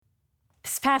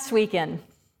past weekend,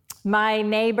 my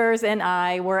neighbors and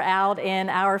I were out in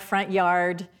our front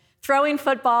yard throwing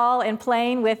football and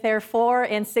playing with their 4-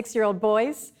 and 6-year-old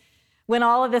boys when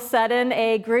all of a sudden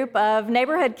a group of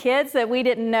neighborhood kids that we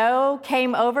didn't know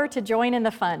came over to join in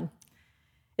the fun.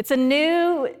 It's a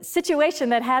new situation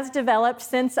that has developed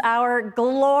since our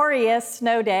glorious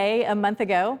snow day a month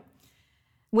ago,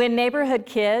 when neighborhood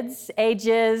kids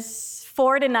ages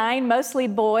 4 to 9, mostly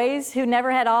boys who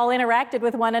never had all interacted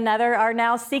with one another, are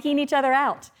now seeking each other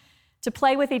out to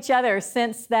play with each other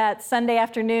since that Sunday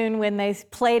afternoon when they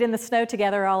played in the snow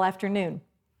together all afternoon.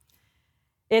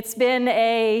 It's been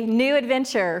a new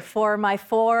adventure for my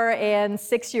 4- and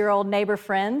 6-year-old neighbor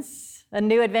friends, a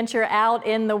new adventure out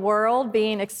in the world,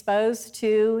 being exposed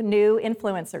to new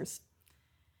influencers.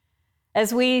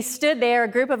 As we stood there, a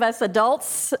group of us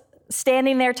adults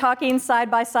standing there talking side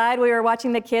by side, we were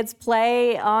watching the kids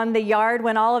play on the yard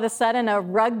when all of a sudden a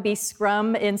rugby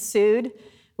scrum ensued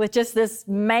with just this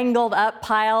mangled up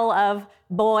pile of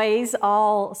boys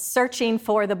all searching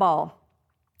for the ball.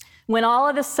 When all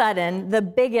of a sudden, the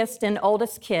biggest and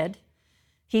oldest kid,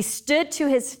 he stood to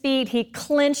his feet, he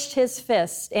clenched his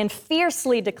fist and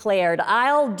fiercely declared,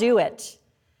 "I'll do it,"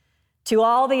 to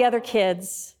all the other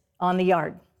kids on the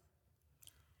yard.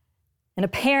 And a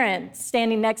parent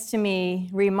standing next to me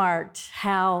remarked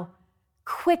how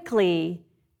quickly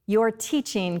your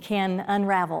teaching can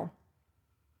unravel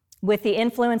with the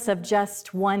influence of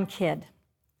just one kid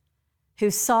who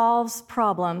solves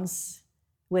problems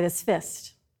with his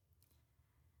fist.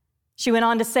 She went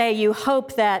on to say, "You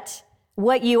hope that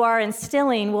what you are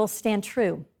instilling will stand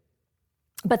true.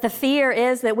 But the fear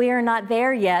is that we are not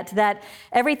there yet, that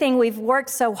everything we've worked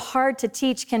so hard to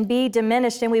teach can be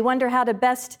diminished, and we wonder how to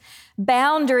best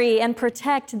boundary and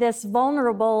protect this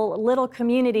vulnerable little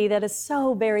community that is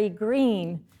so very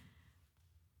green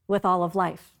with all of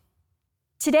life."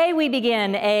 Today we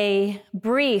begin a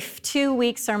brief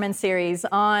 2-week sermon series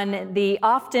on the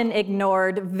often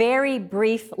ignored, very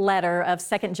brief letter of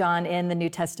 2 John in the New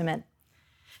Testament.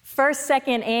 1st,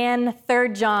 2nd, and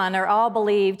 3rd John are all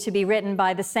believed to be written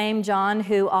by the same John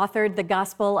who authored the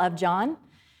Gospel of John.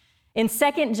 In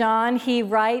 2nd John, he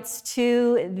writes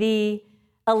to the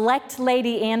elect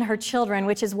lady and her children,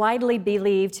 which is widely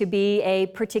believed to be a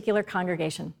particular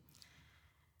congregation.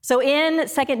 So in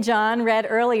 2nd John, read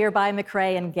earlier by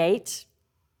McRae and Gate,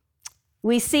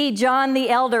 we see John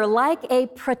the Elder, like a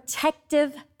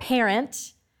protective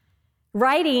parent,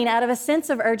 writing out of a sense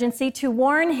of urgency to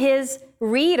warn his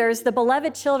readers, the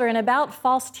beloved children, about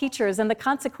false teachers and the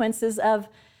consequences of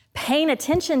paying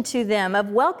attention to them, of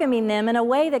welcoming them in a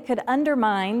way that could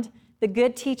undermine the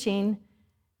good teaching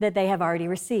that they have already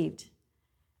received.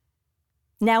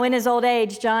 Now, in his old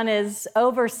age, John is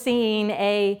overseeing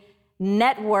a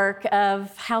network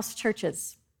of house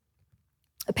churches.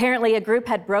 Apparently, a group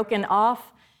had broken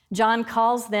off. John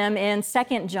calls them in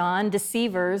 2nd John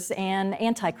deceivers and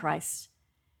antichrists.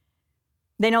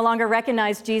 They no longer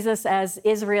recognize Jesus as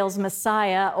Israel's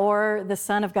Messiah or the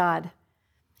Son of God.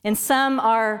 And some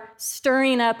are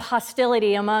stirring up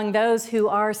hostility among those who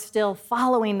are still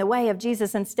following the way of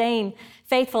Jesus and staying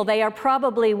faithful. They are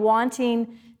probably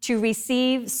wanting to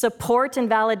receive support and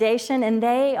validation, and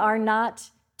they are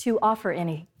not to offer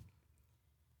any.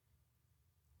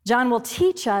 John will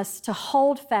teach us to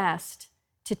hold fast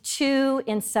to 2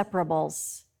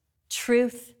 inseparables,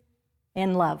 truth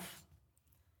and love.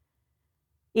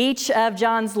 Each of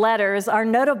John's letters are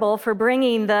notable for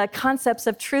bringing the concepts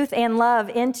of truth and love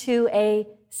into a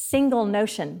single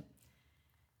notion.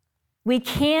 We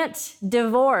can't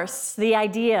divorce the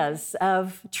ideas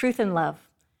of truth and love.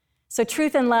 So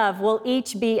truth and love will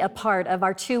each be a part of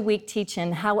our 2-week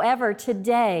teaching. However,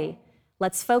 today,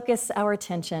 let's focus our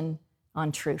attention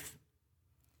on truth.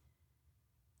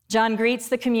 John greets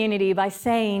the community by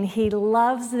saying he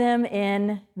loves them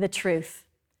in the truth.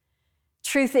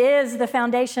 Truth is the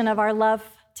foundation of our love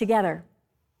together.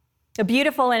 A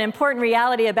beautiful and important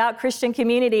reality about Christian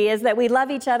community is that we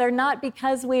love each other not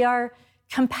because we are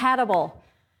compatible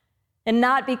and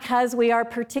not because we are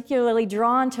particularly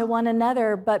drawn to one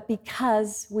another, but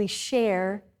because we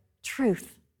share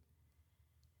truth.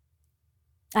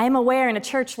 I am aware in a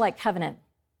church like Covenant,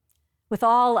 with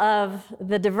all of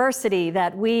the diversity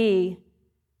that we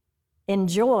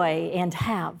enjoy and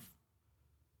have,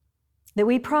 that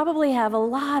we probably have a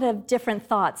lot of different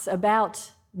thoughts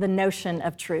about the notion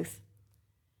of truth.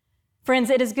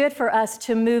 Friends, it is good for us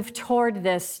to move toward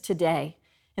this today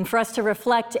and for us to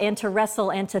reflect and to wrestle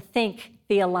and to think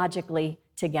theologically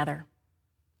together.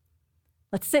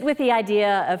 Let's sit with the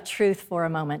idea of truth for a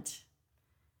moment.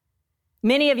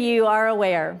 Many of you are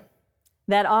aware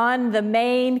that on the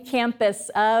main campus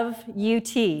of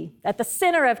UT, at the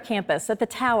center of campus, at the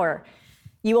tower,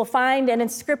 you will find an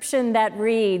inscription that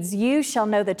reads, "You shall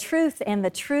know the truth, and the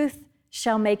truth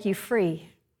shall make you free."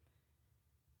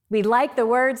 We like the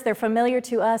words, they're familiar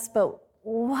to us, but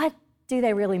what do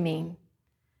they really mean?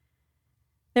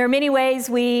 There are many ways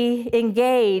we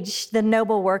engage the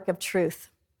noble work of truth.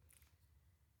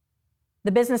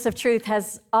 The business of truth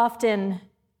has often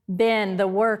been the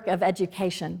work of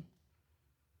education.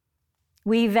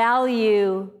 We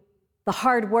value the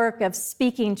hard work of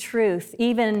speaking truth,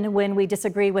 even when we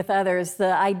disagree with others,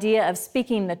 the idea of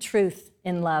speaking the truth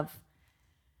in love.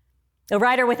 A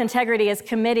writer with integrity is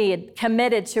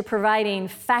committed to providing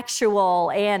factual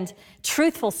and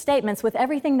truthful statements with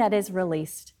everything that is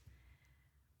released.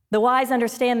 The wise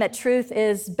understand that truth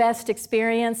is best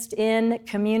experienced in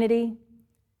community.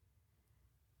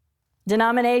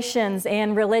 Denominations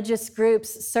and religious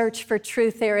groups search for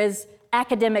truth. There is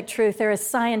academic truth, there is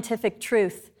scientific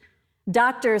truth.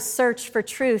 Doctors search for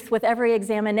truth with every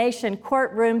examination.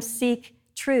 Courtrooms seek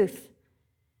truth.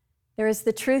 There is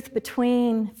the truth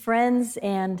between friends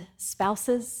and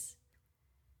spouses.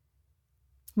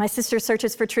 My sister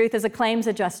searches for truth as a claims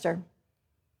adjuster,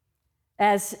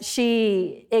 as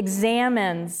she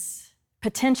examines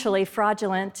potentially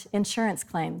fraudulent insurance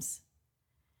claims.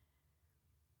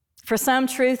 For some,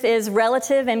 truth is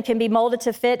relative and can be molded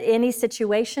to fit any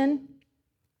situation.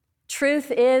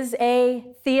 Truth is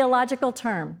a theological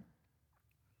term.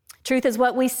 Truth is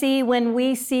what we see when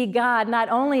we see God. Not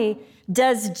only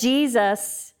does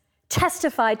Jesus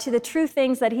testify to the true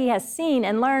things that he has seen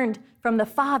and learned from the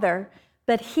Father,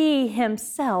 but he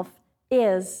himself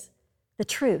is the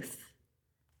truth.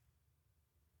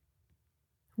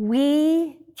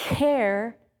 We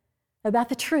care about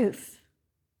the truth.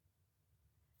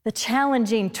 The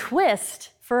challenging twist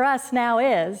for us now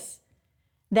is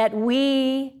that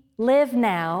we live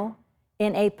now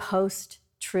in a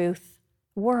post-truth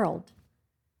world.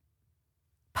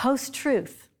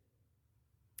 Post-truth.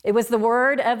 It was the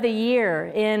word of the year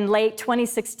in late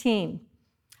 2016,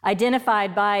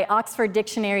 identified by Oxford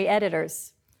Dictionary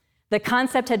editors. The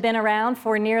concept had been around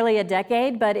for nearly a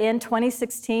decade, but in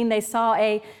 2016, they saw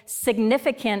a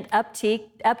significant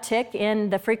uptick in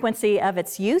the frequency of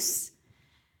its use,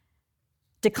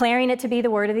 declaring it to be the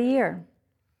word of the year.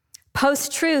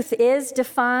 Post-truth is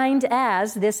defined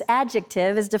as, this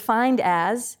adjective is defined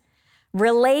as,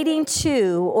 relating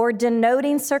to or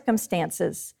denoting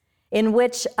circumstances in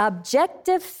which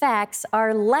objective facts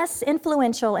are less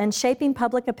influential in shaping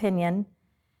public opinion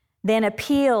than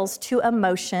appeals to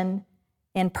emotion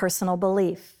and personal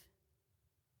belief.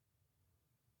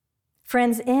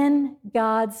 Friends, in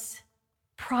God's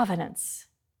providence,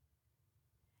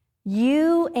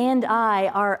 you and I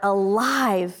are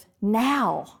alive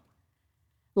now,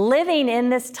 living in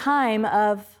this time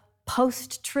of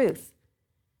post-truth,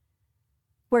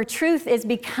 where truth is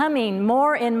becoming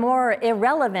more and more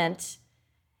irrelevant,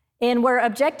 and where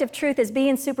objective truth is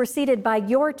being superseded by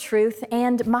your truth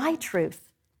and my truth.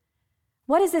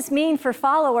 What does this mean for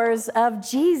followers of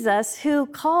Jesus who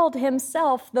called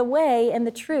himself the way and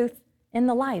the truth and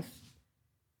the life?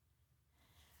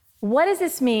 What does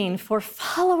this mean for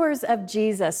followers of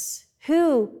Jesus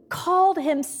who called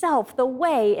himself the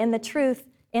way and the truth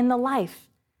and the life?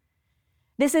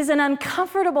 This is an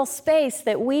uncomfortable space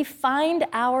that we find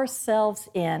ourselves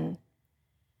in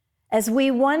as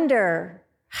we wonder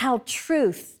how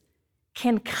truth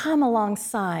can come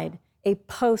alongside a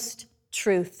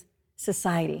post-truth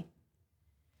society.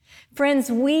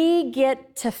 Friends, we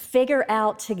get to figure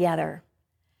out together,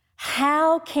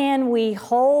 how can we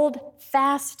hold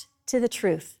fast to the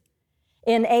truth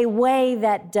in a way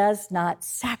that does not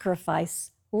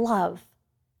sacrifice love?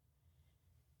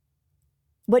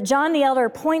 What John the Elder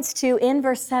points to in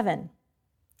verse 7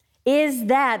 is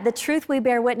that the truth we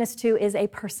bear witness to is a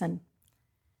person,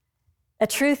 a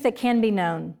truth that can be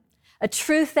known, a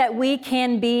truth that we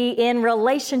can be in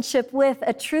relationship with,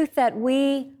 a truth that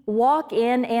we walk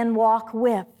in and walk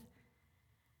with,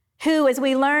 who, as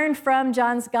we learn from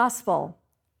John's gospel,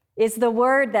 is the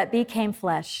Word that became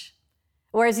flesh.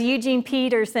 Or as Eugene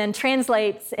Peterson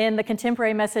translates in the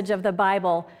Contemporary Message of the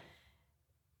Bible,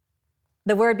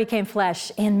 the Word became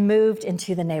flesh and moved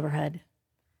into the neighborhood.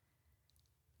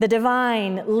 The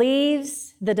divine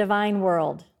leaves the divine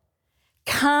world,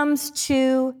 comes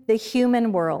to the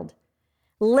human world,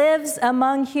 lives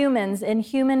among humans in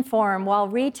human form while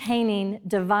retaining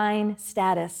divine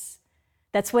status.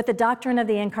 That's what the doctrine of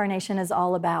the incarnation is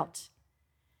all about.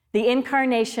 The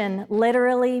incarnation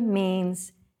literally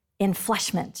means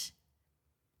enfleshment.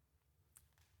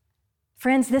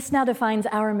 Friends, this now defines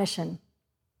our mission.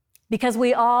 because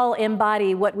we all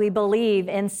embody what we believe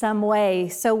in some way.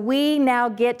 So we now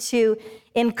get to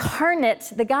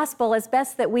incarnate the gospel as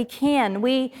best that we can.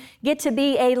 We get to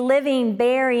be a living,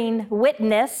 bearing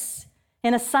witness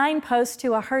and a signpost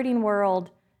to a hurting world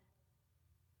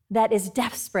that is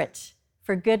desperate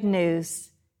for good news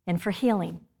and for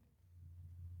healing.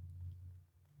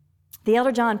 The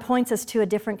Elder John points us to a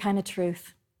different kind of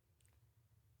truth,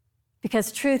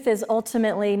 because truth is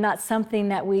ultimately not something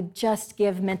that we just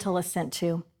give mental assent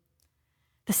to.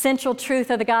 The central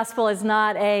truth of the gospel is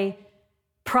not a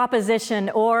proposition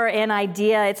or an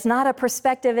idea. It's not a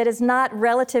perspective. It is not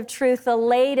relative truth. The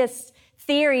latest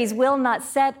theories will not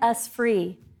set us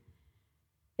free.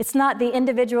 It's not the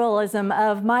individualism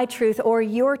of my truth or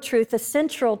your truth. The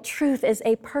central truth is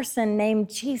a person named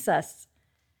Jesus.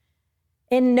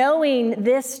 In knowing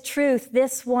this truth,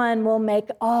 this one will make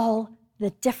all the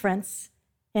difference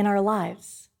in our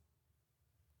lives.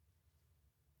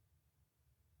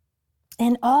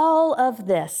 In all of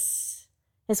this,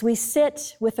 as we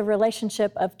sit with the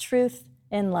relationship of truth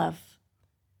and love,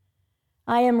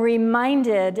 I am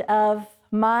reminded of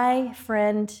my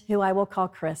friend who I will call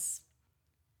Chris.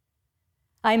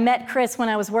 I met Chris when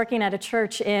I was working at a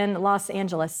church in Los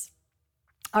Angeles.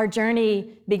 Our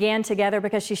journey began together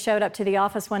because she showed up to the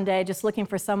office one day just looking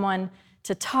for someone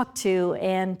to talk to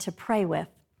and to pray with.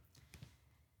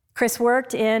 Chris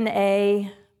worked in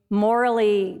a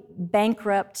morally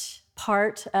bankrupt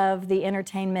part of the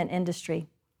entertainment industry.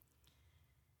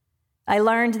 I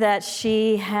learned that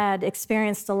she had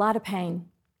experienced a lot of pain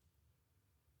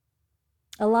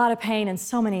in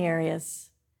so many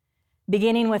areas,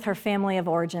 beginning with her family of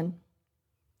origin.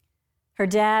 Her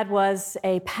dad was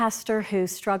a pastor who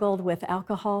struggled with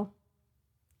alcohol.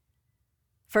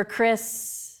 For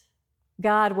Chris,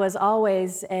 God was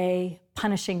always a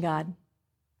punishing God.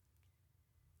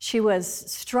 She was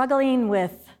struggling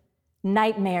with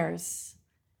nightmares,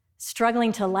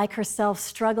 struggling to like herself,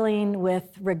 struggling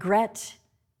with regret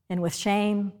and with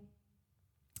shame.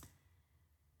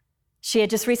 She had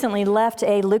just recently left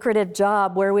a lucrative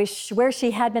job where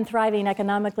she had been thriving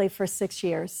economically for 6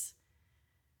 years.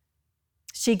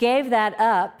 She gave that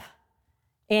up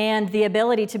and the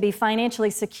ability to be financially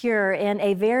secure in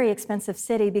a very expensive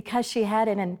city because she had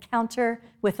an encounter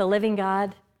with the living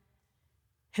God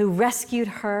who rescued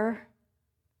her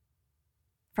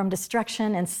from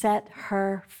destruction and set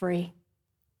her free.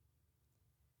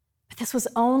 But this was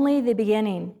only the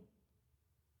beginning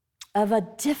of a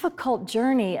difficult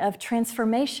journey of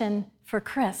transformation for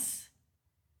Chris,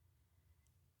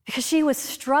 because she was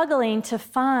struggling to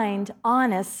find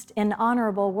honest and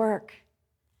honorable work.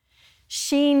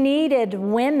 She needed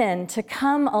women to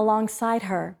come alongside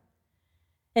her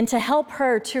and to help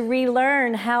her to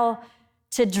relearn how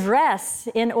to dress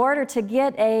in order to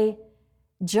get a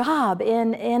job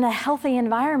in a healthy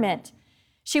environment.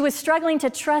 She was struggling to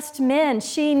trust men.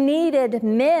 She needed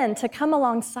men to come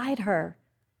alongside her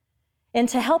and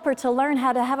to help her to learn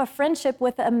how to have a friendship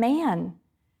with a man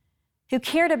who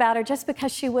cared about her just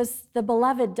because she was the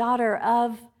beloved daughter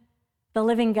of the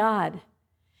living God.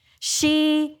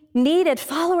 She needed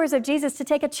followers of Jesus to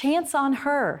take a chance on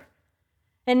her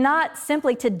and not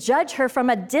simply to judge her from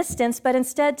a distance, but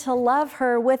instead to love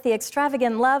her with the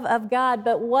extravagant love of God.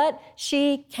 But what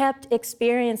she kept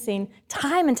experiencing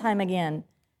time and time again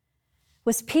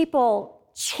was people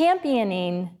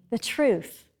championing the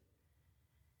truth,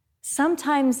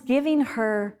 sometimes giving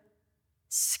her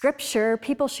scripture,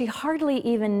 people she hardly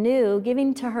even knew,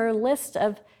 giving to her list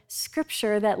of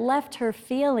scripture that left her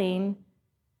feeling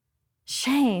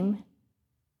shame,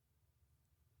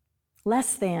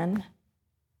 less than,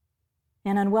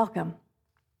 and unwelcome.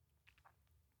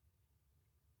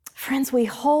 Friends, we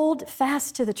hold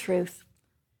fast to the truth,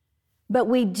 but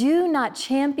we do not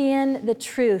champion the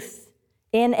truth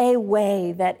in a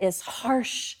way that is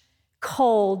harsh,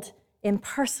 cold,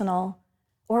 impersonal,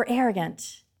 or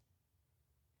arrogant.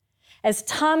 As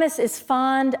Thomas is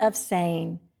fond of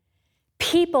saying,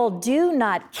 people do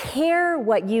not care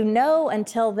what you know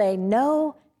until they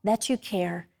know that you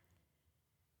care.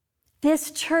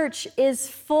 This church is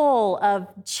full of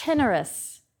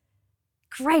generous,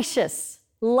 gracious,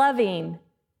 loving,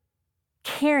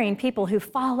 caring people who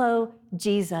follow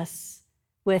Jesus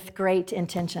with great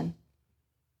intention.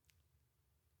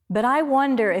 But I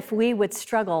wonder if we would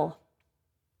struggle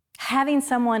having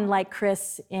someone like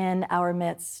Chris in our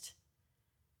midst,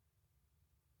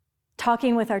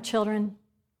 talking with our children,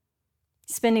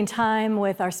 spending time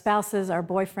with our spouses, our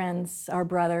boyfriends, our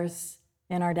brothers,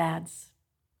 and our dads.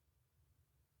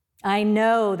 I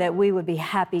know that we would be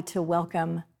happy to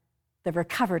welcome the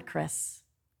recovered Chris.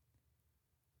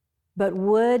 But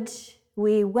would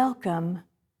we welcome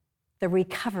the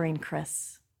recovering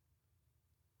Chris.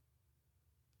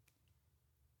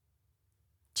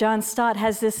 John Stott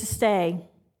has this to say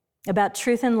about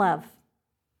truth and love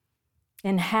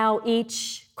and how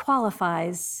each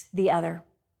qualifies the other.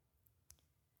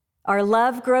 Our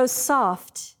love grows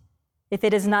soft if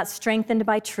it is not strengthened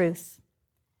by truth,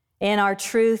 and our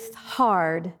truth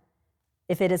hard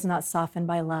if it is not softened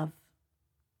by love.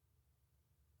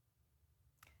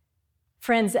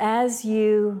 Friends, as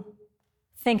you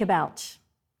think about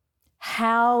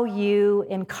how you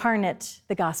incarnate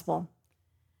the gospel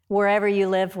wherever you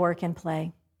live, work, and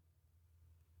play,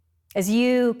 as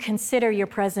you consider your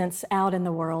presence out in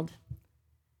the world,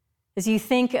 as you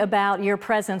think about your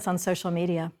presence on social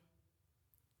media,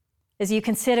 as you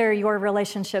consider your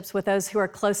relationships with those who are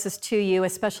closest to you,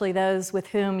 especially those with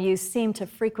whom you seem to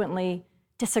frequently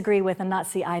disagree with and not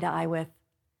see eye to eye with,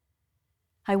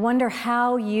 I wonder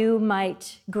how you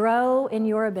might grow in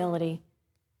your ability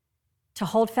to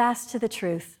hold fast to the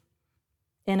truth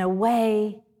in a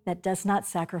way that does not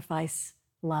sacrifice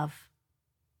love.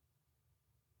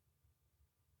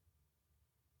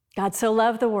 God so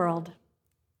loved the world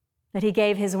that he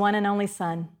gave his one and only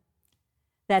Son,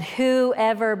 that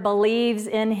whoever believes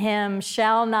in him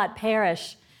shall not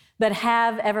perish, but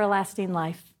have everlasting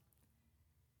life.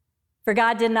 For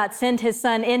God did not send his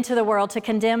Son into the world to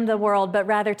condemn the world, but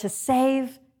rather to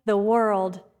save the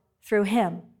world through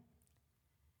him.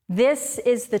 This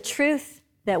is the truth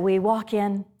that we walk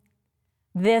in.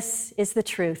 This is the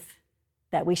truth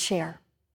that we share.